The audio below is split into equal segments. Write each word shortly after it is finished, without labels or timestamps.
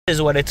This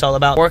is what it's all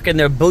about. Working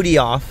their booty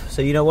off.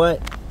 So you know what?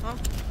 Huh?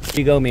 Here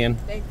you go, man.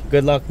 Thank you.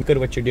 Good luck. Good at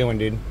what you're doing,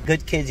 dude.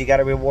 Good kids, you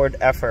gotta reward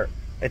effort.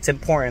 It's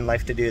important in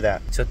life to do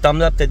that. So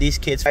thumbs up to these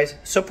kids. Guys,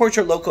 support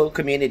your local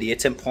community.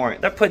 It's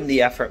important. They're putting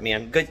the effort,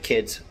 man. Good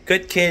kids.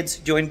 Good kids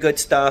doing good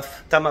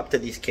stuff. Thumb up to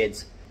these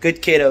kids.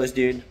 Good kiddos,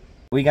 dude.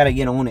 We gotta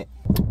get on it.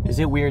 Is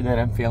it weird that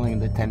I'm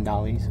feeling the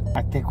 $10?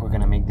 I think we're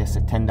gonna make this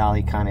a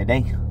 $10 kind of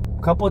day.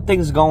 Couple of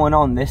things going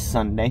on this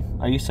Sunday.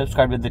 Are you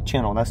subscribed to the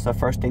channel? That's the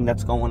first thing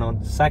that's going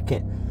on.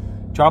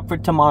 Second, drop for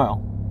tomorrow.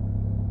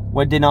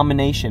 What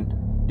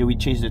denomination? Do we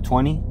choose the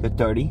 20, the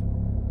 30,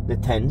 the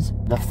 10s,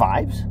 the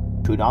 5s,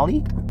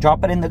 $2?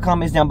 Drop it in the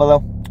comments down below.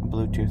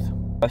 Bluetooth.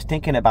 I was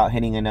thinking about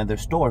hitting another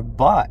store,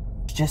 but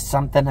it's just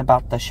something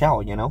about the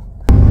shell, you know?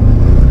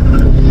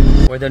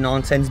 Where the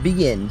nonsense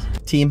begins.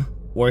 Team,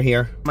 we're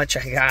here. How much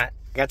I got?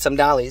 I got some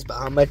dollies, but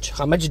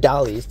how much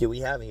dollies do we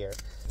have here?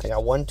 I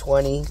got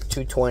 120,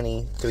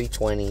 220,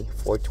 320,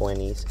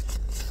 420s,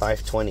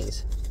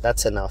 520s.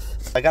 That's enough.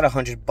 I got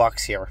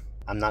 $100 here.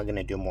 I'm not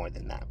gonna do more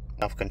than that.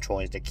 Self-control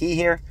is the key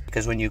here,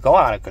 because when you go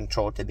out of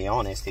control, to be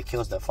honest, it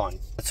kills the fun.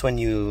 That's when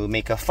you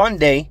make a fun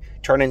day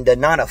turn into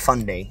not a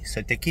fun day.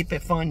 So to keep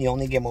it fun, you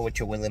only get more what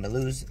you're willing to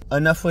lose.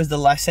 Enough with the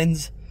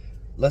lessons.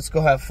 Let's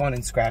go have fun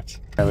and scratch.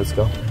 All right, let's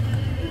go.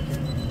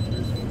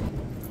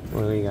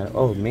 What do we got?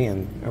 Oh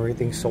man,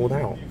 everything's sold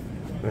out.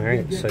 All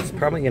right, so it's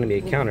probably gonna be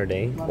a counter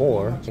day,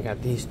 or I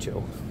got these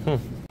two.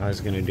 I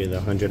was gonna do the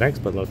 100X,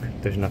 but look,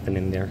 there's nothing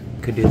in there.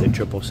 Could do the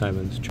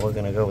 777s. We're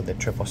gonna go with the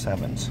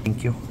 777s.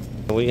 Thank you.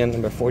 We got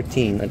number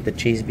 14. Let the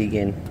chase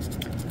begin.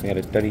 We got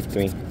a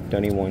 33,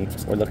 31.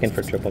 We're looking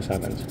for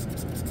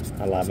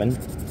 777s. 11,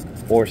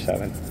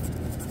 47,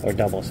 or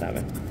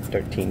 777.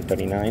 13,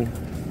 39,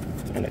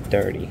 and a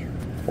 30,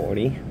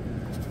 40,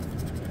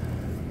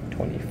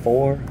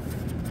 24.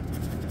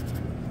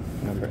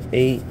 Number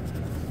 8.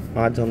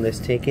 Odds on this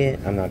ticket,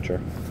 I'm not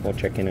sure. We'll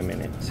check in a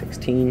minute.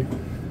 16,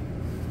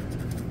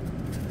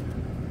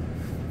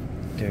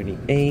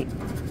 38.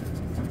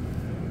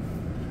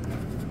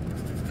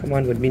 Come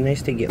on, would be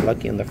nice to get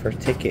lucky on the first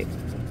ticket.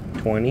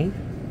 20.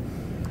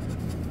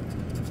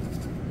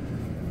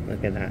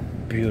 Look at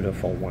that.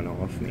 Beautiful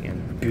one-off, man.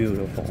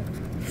 Beautiful.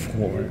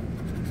 4.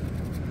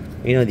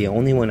 You know, the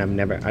only one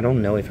I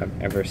don't know if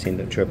I've ever seen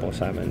the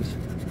 777s.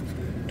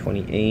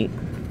 28.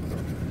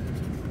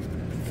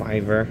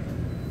 5er.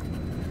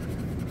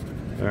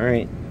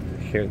 Alright,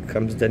 here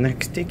comes the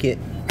next ticket.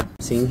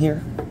 See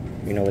here?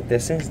 You know what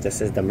this is?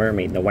 This is the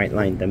mermaid, the white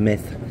line, the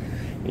myth.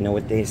 You know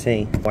what they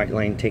say? White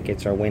line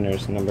tickets are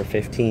winners. Number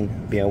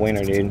 15. Be a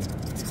winner, dude.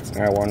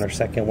 Alright, we're on our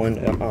second one.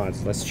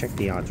 Odds. Let's check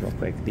the odds real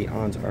quick. The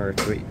odds are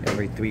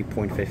every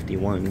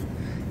 3.51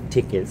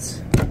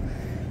 tickets.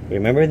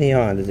 Remember the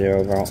odds. They're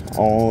over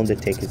all the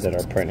tickets that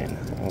are printed.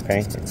 Okay?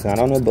 It's not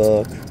on a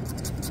book.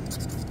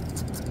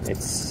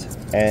 It's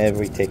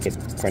every ticket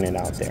printed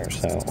out there.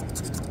 So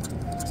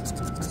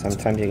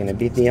sometimes you're going to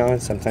beat the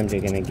odds. Sometimes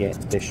you're going to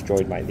get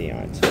destroyed by the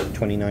odds.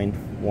 29,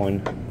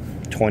 1,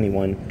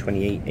 21,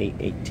 28, 8,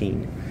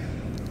 18.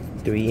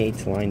 3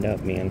 8s lined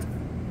up, man.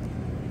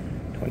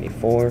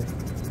 24.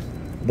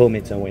 Boom,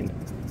 it's a win.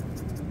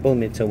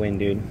 Boom, it's a win,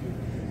 dude.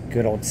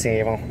 Good old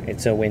Sable.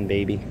 It's a win,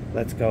 baby.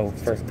 Let's go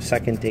for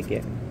second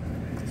ticket.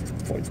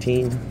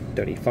 14,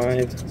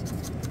 35.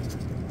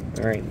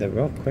 Alright, the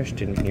real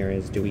question here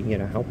is, do we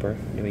get a helper?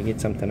 Do we get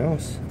something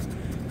else?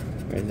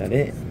 Or is that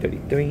it?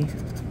 33.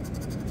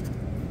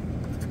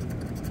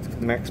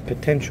 Max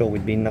potential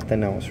would be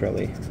nothing else,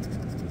 really.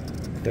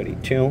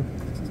 32.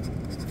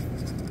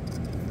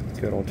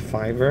 Good old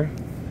 5er.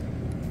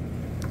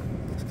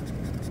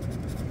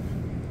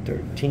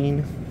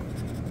 13.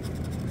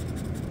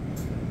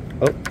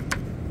 Oh,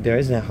 there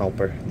is a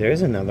helper. There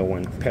is another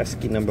one.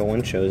 Pesky number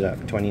 1 shows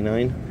up.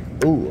 29.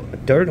 Ooh, a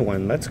third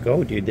one. Let's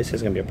go, dude. This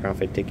is gonna be a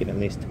profit ticket at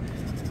least.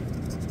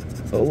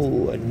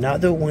 Oh,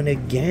 another one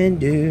again,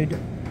 dude.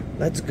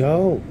 Let's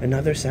go.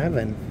 Another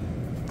 7.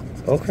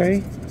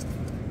 Okay.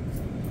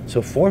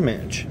 So 4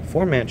 match.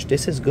 4 match.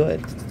 This is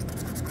good.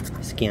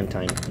 Scan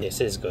time. This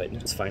is good.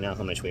 Let's find out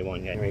how much we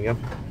won. Here we go.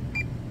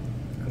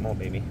 Come on,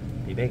 baby.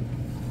 Be big.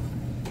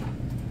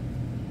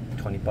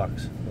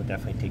 $20. We'll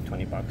definitely take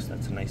 $20.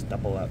 That's a nice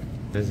double up.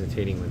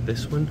 Hesitating with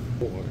this one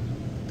or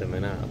the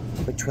Manap.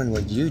 Which one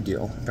would you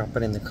do? Drop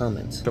it in the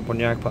comments. Triple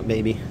jackpot,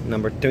 baby.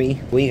 Number 3.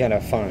 We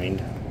gotta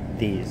find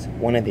these.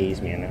 One of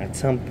these, man. At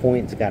some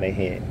point, it's gotta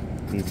hit.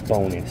 These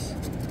bonus.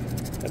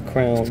 A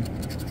crown.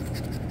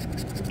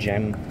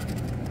 Gem.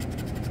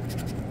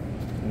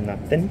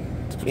 Nothing.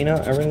 You know,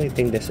 I really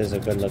think this is a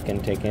good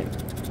looking ticket.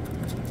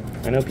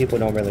 I know people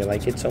don't really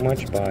like it so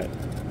much, but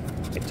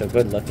it's a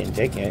good looking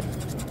ticket.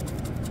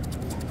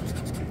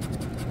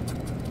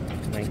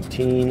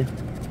 19,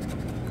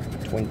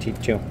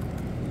 22.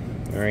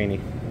 Alrighty,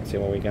 let's see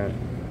what we got.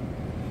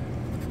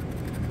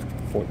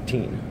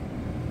 14,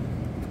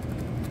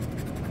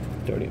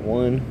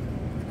 31.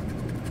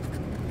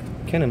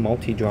 Can a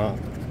multi drop?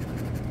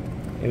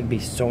 It would be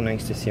so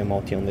nice to see a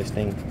multi on this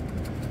thing.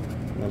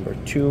 Number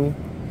 2.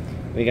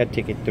 We got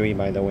ticket 3,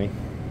 by the way.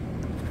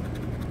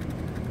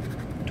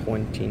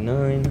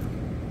 29.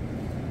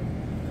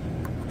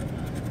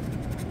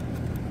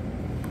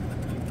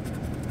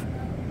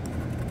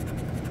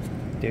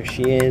 There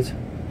she is.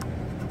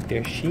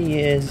 There she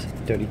is.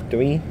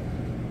 33.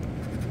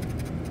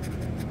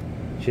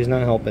 She's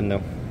not helping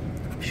though.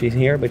 She's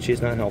here, but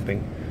she's not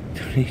helping.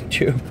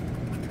 32.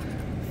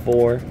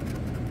 4.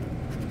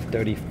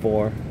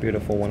 34.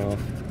 Beautiful one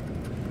off.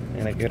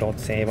 And a good old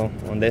save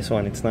on this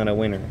one. It's not a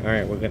winner.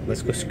 Alright,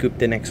 let's go scoop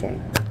the next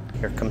one.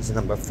 Here comes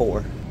number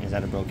 4. Is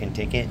that a broken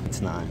ticket?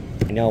 It's not.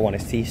 I know I want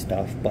to see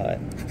stuff, but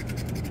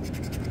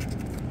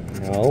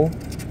no.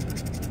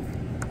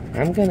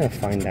 I'm gonna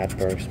find that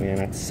burst, man.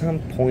 At some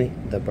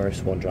point, the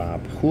burst will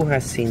drop. Who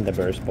has seen the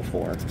burst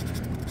before?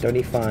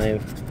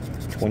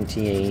 35,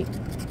 28,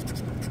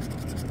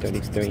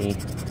 33.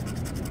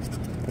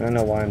 I don't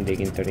know why I'm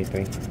digging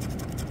 33.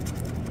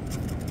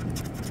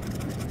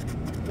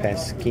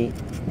 Pesky.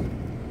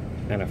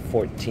 And a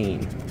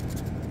 14.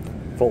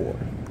 4.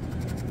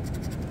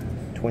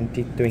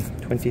 23.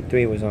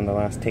 23 was on the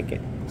last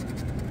ticket.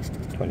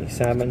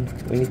 27.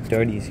 We need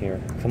 30s here.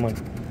 Come on.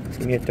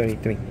 Give me a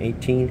 33.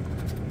 18.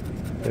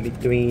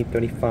 33.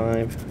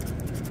 35.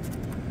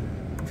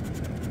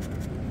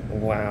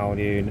 Wow,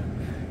 dude.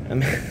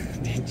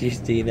 Did you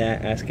see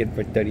that? Asking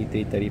for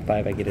 33,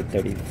 35. I get a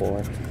 34.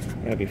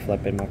 I'm gonna be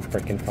flipping my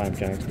freaking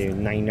flapjacks, dude.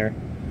 9er.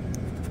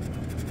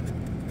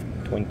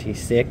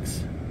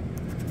 26.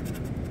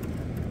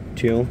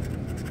 2.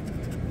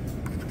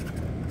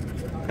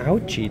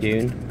 Ouchie,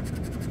 dude.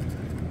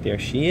 There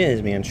she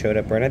is, man. Showed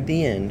up right at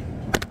the end.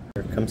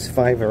 Here comes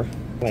 5er.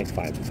 I like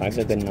 5. 5's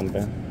a good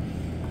number.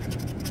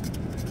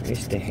 I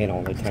used to hit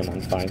all the time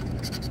on 5.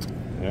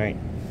 Alright.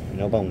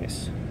 No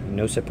bonus.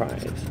 No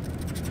surprise.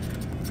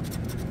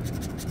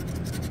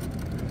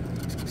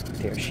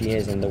 There she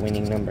is in the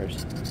winning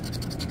numbers.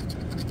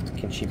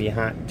 Can she be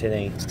hot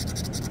today?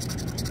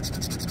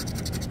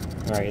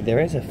 Alright, there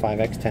is a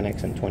 5x,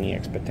 10x, and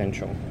 20x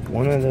potential.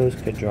 One of those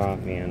could drop,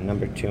 man.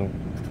 Number 2.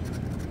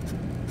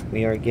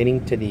 We are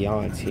getting to the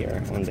odds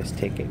here on this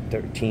ticket.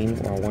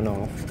 13 or 1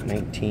 off.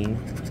 19.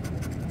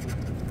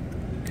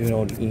 Good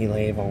old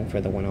E-Level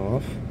for the 1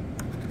 off.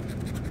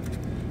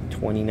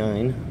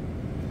 29.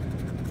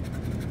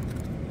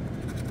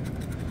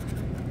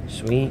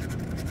 Sweet.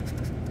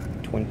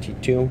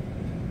 22.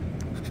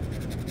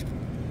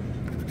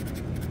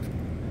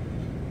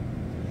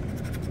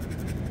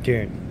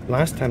 Dude,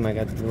 last time I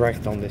got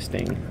wrecked on this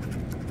thing.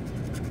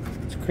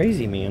 It's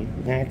crazy, man.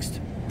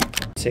 Next.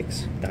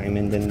 6.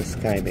 Diamond in the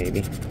sky,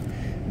 baby.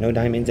 No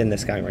diamonds in the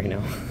sky right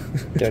now.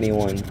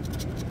 31.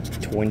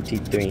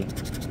 23.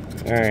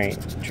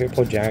 Alright.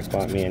 Triple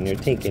jackpot, man. You're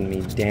taking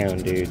me down,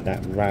 dude.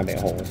 That rabbit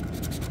hole.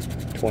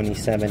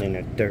 27 and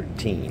a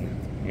 13.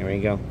 Here we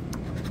go.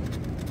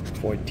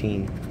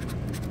 14.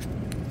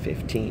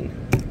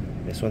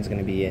 15. This one's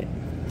gonna be it.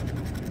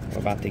 We're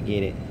about to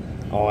get it.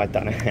 Oh, I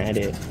thought I had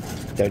it.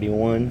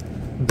 31.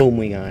 Boom,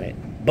 we got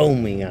it.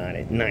 Boom, we got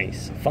it.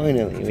 Nice.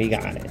 Finally, we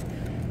got it.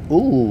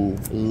 Ooh,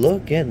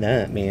 look at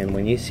that, man.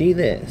 When you see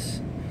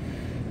this,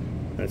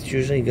 that's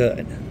usually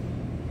good.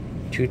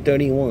 2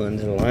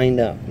 31s lined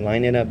up.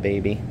 Line it up,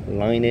 baby.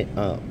 Line it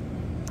up.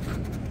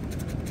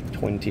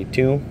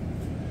 22.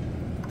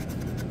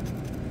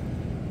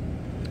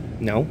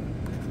 No.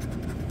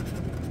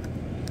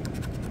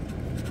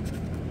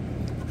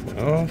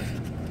 Off.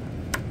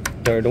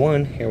 Third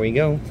one. Here we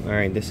go.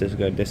 Alright, this is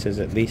good. This is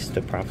at least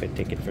a profit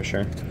ticket for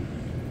sure.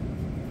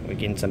 We're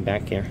getting some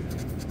back here.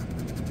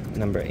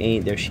 Number 8.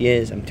 There she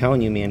is. I'm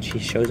telling you, man. She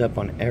shows up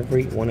on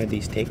every one of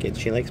these tickets.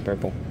 She likes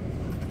purple.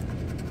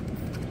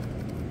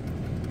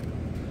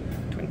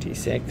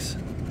 26.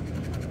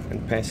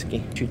 And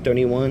pesky. 2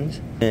 31s.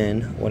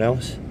 And what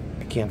else?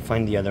 I can't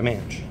find the other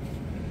match.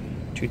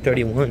 2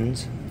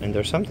 31s. And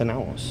there's something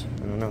else.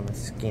 I don't know.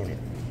 Let's scan it.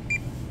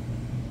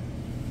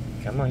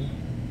 Come on.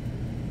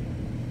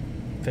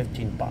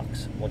 15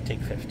 bucks. We'll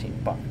take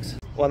 15 bucks.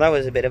 Well, that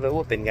was a bit of a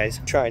whooping, guys.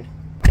 Tried.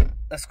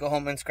 Let's go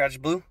home and scratch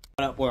blue.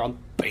 What up, world?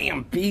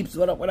 Bam, peeps.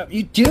 What up,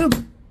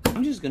 YouTube?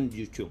 I'm just gonna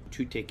do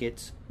 2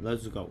 tickets.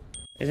 Let's go.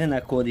 Isn't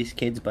that cool? These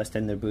kids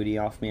busting their booty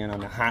off, man,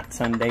 on a hot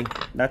Sunday.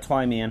 That's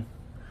why, man.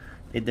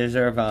 They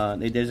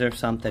deserve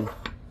something.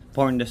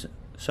 Important to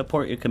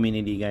support your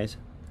community, guys.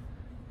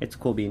 It's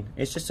cool, bean.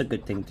 It's just a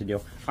good thing to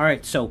do.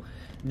 Alright, so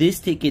this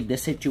ticket, the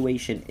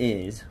situation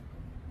is,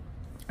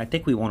 I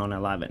think we won on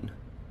 11.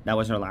 That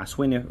was our last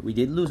winner. We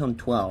did lose on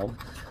 12,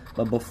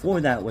 but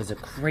before that was a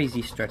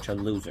crazy stretch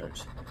of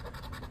losers.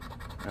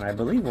 And I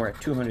believe we're at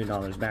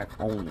 $200 back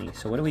only.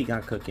 So what do we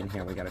got cooking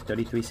here? We got a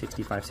 33,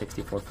 65,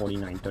 64,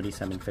 49,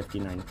 37,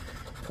 59,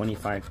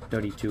 25,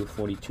 32,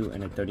 42,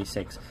 and a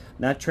 36.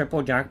 That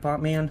triple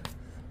jackpot, man.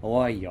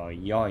 Oi, oi,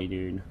 oi,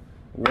 dude.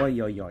 Oi,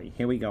 oi, oi.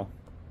 Here we go.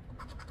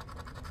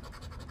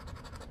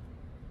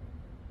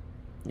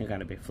 You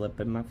gotta be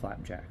flipping my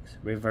flapjacks.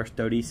 Reverse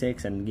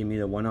 36 and give me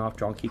the one-off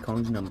Donkey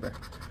Kong's number.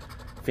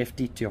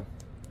 52.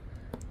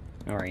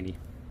 Alrighty.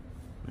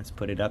 Let's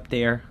put it up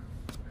there.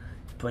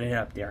 Put it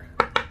up there.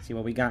 See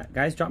what we got.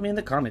 Guys, drop me in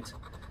the comments.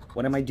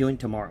 What am I doing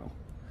tomorrow?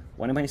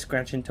 What am I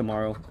scratching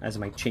tomorrow as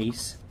my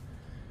chase?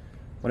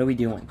 What are we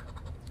doing?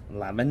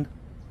 11.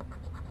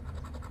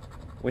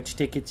 Which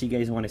tickets you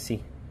guys want to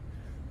see?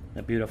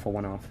 The beautiful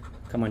one-off.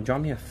 Come on, draw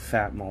me a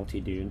fat multi,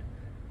 dude.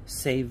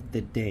 Save the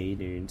day,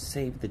 dude.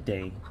 Save the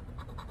day.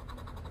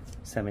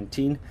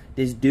 17.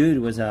 This dude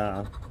was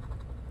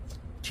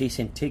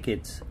chasing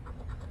tickets,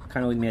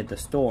 kind of with me at the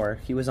store.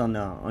 He was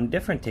on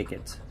different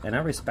tickets, and I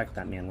respect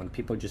that, man. When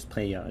people just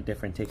play a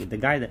different ticket.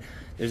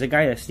 There's a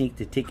guy that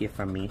sneaked a ticket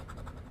from me.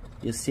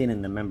 You'll see it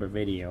in the member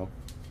video.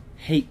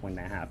 Hate when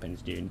that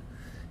happens, dude.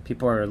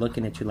 People are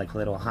looking at you like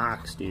little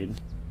hawks, dude.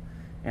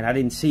 And I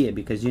didn't see it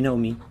because you know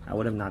me. I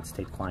would have not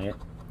stayed quiet.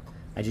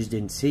 I just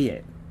didn't see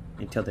it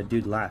until the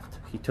dude left.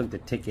 He took the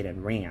ticket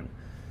and ran.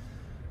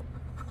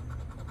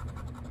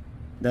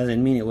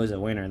 Doesn't mean it was a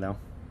winner, though.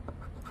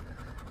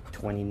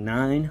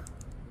 29.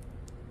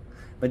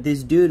 But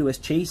this dude was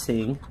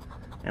chasing,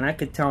 and I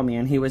could tell,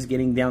 man, he was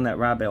getting down that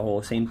rabbit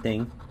hole. Same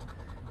thing.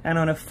 And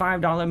on a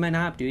 $5 min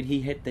app, dude,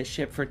 he hit this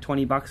shit for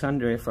 20 bucks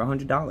under it for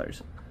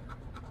 $100.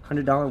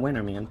 $100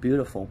 winner, man.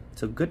 Beautiful.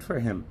 So good for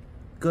him.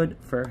 Good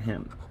for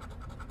him.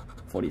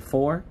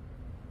 44.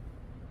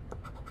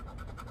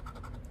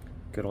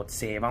 Good old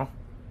saver.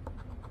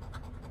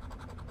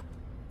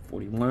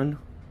 41.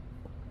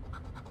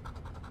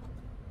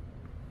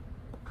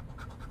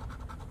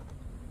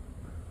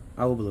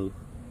 Oh, blue.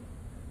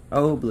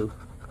 Oh, blue.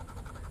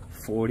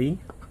 40.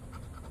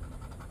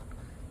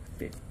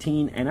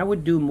 15. And I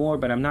would do more,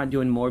 but I'm not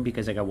doing more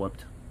because I got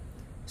whooped.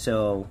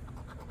 So,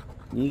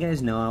 you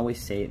guys know, I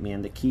always say it,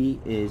 man. The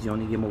key is you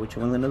only give me what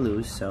you're willing to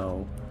lose.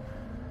 So,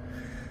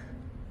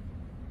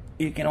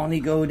 you can only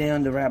go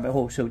down the rabbit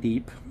hole so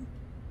deep.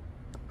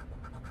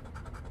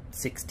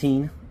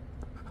 16.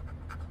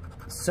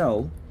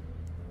 So,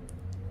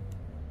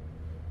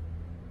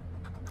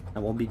 I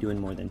won't be doing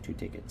more than 2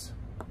 tickets.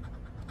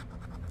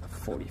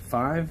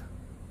 45.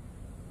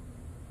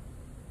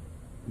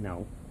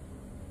 No.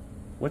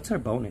 What's our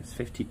bonus?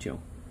 52.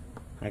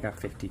 I got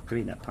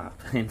 53 that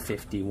popped. And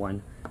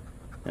 51.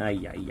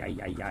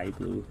 Ay,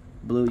 blue.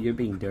 Blue, you're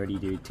being dirty,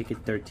 dude.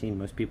 Ticket 13,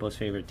 most people's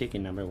favorite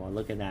ticket number. Well,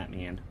 look at that,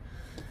 man.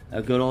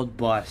 A good old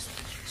bust.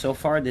 So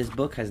far, this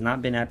book has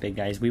not been epic,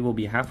 guys. We will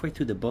be halfway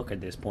through the book at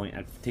this point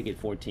at ticket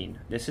 14.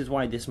 This is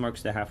why this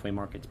marks the halfway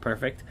mark. It's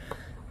perfect.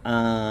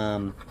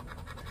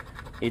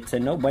 It's a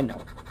no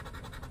bueno.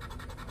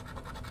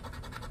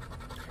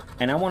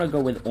 And I want to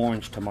go with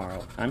orange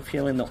tomorrow. I'm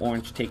feeling the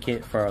orange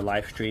ticket for our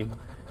live stream.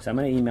 So I'm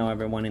going to email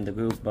everyone in the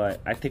group, but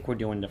I think we're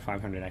doing the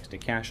 500 extra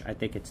cash. I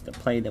think it's the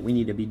play that we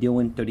need to be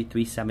doing.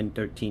 33, 7,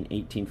 13,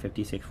 18,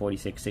 56,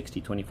 46,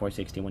 60, 24,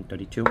 61,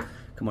 32.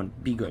 Come on,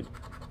 be good.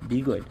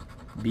 Be good.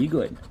 Be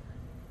good.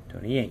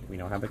 38. We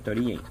don't have a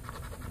 38. It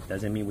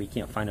doesn't mean we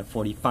can't find a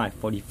 45.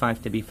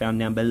 45 to be found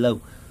down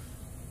below.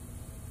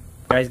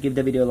 Guys, give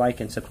the video a like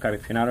and subscribe.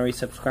 If you're not already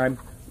subscribed,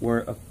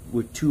 we're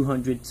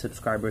 200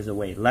 subscribers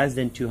away. Less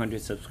than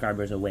 200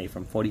 subscribers away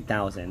from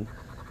 40,000.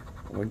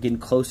 We're getting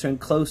closer and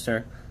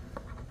closer.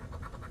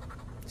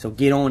 So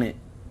get on it.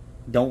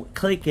 Don't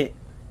click it.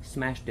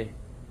 Smash the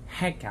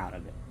heck out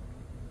of it.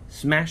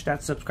 Smash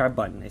that subscribe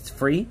button. It's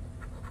free.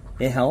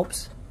 It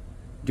helps.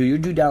 Do your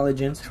due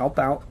diligence. Help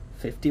out.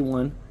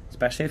 51.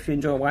 Especially if you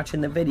enjoy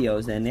watching the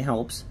videos, then it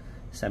helps.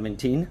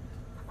 17.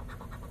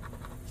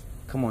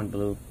 Come on,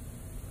 blue.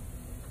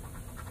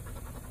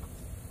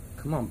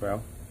 Come on,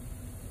 bro.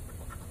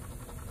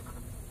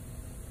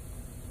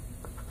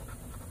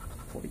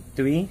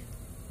 43.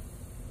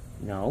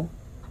 No.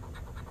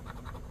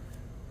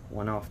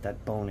 One off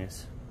that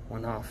bonus.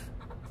 One off.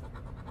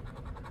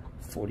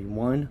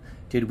 41.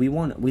 Dude,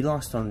 we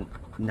lost on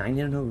 9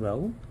 in a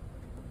row.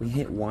 We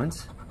hit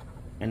once.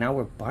 And now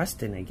we're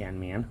busting again,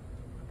 man.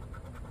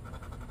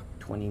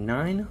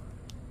 29.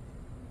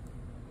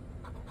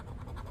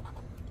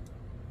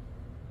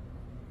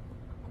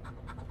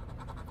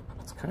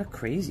 It's kind of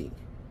crazy.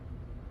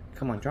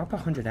 Come on, drop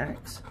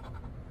 100x.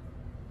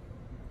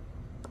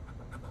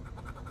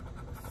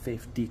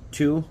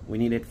 52. We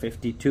needed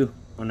 52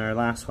 on our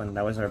last one.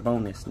 That was our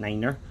bonus.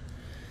 Niner.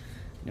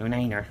 No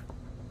niner.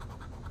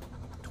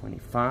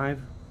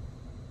 25.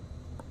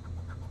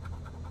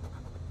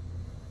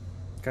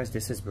 Guys,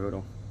 this is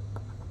brutal.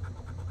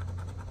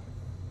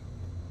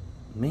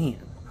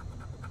 Man.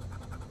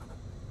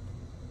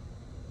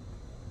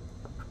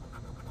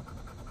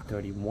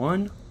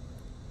 31.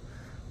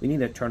 We need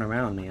to turn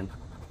around, man.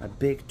 A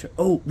big turn.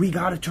 Oh, we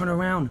gotta turn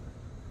around.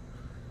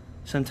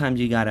 Sometimes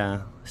you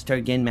gotta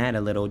start getting mad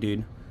a little,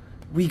 dude.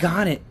 We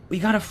got it. We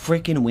got a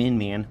freaking win,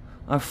 man.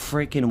 A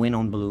freaking win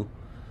on blue.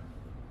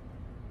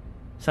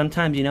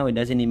 Sometimes, you know, it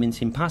doesn't even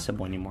seem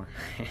possible anymore.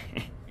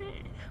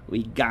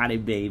 We got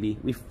it, baby.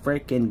 We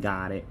freaking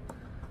got it.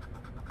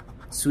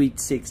 Sweet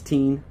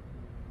 16.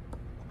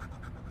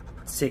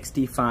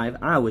 65.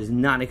 I was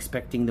not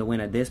expecting to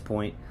win at this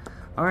point.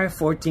 Alright,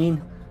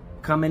 14.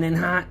 Coming in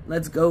hot.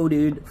 Let's go,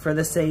 dude. For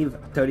the save.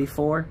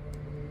 34.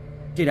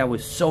 Dude, I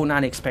was so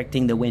not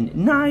expecting to win.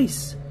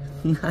 Nice.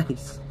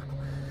 Nice.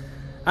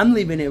 I'm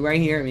leaving it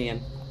right here,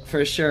 man.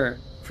 For sure.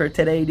 For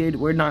today, dude,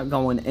 we're not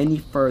going any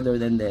further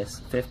than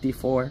this.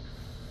 54.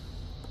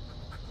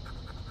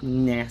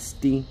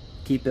 Nasty.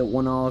 Keep it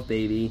one off,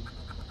 baby.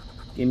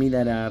 Give me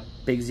that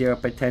big zero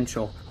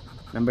potential.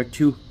 Number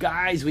 2.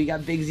 Guys, we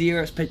got big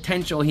zeros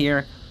potential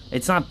here.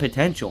 It's not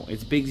potential.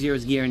 It's big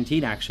zeros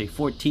guaranteed, actually.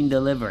 14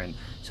 delivering.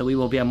 So we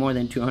will be at more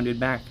than 200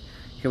 back.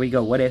 Here we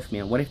go. What if,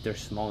 man? What if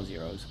there's small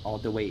zeros all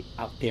the way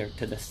out there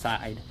to the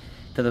side,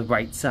 to the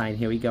right side?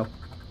 Here we go.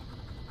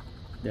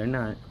 They're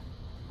not.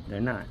 They're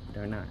not.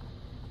 They're not.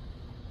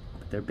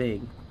 But they're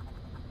big.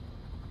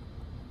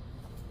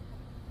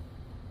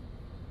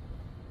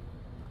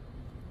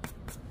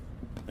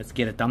 Let's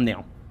get a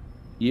thumbnail.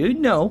 You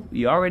know.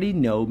 You already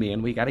know,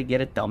 man. We got to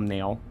get a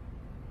thumbnail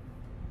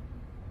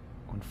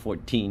on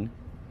 14.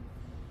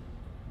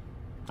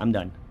 I'm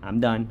done. I'm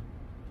done.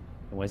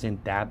 It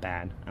wasn't that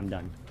bad. I'm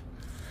done.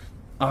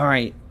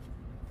 Alright.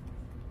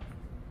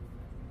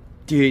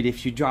 Dude,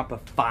 if you drop a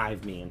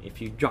 5, man.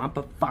 If you drop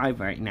a 5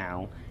 right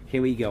now.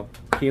 Here we go.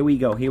 Here we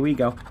go. Here we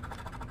go.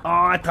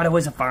 Oh, I thought it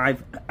was a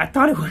 5. I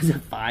thought it was a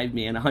 5,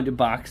 man.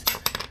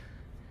 $100.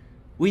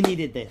 We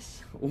needed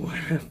this. What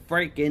a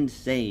freaking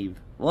save.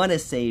 What a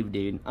save,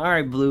 dude.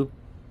 Alright, Blue.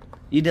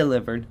 You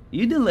delivered.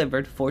 You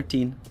delivered.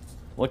 14.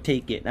 We'll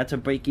take it. That's a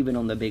break even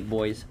on the big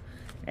boys.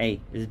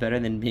 Hey, it's better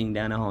than being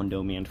down a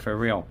Hondo, man. For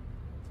real.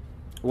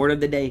 Word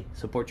of the day.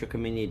 Support your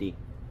community.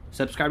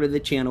 Subscribe to the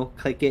channel.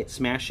 Click it.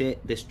 Smash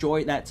it.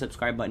 Destroy that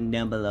subscribe button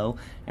down below.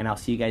 And I'll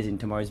see you guys in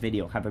tomorrow's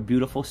video. Have a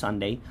beautiful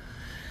Sunday.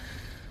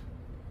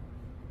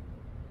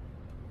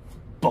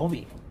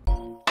 Bovie.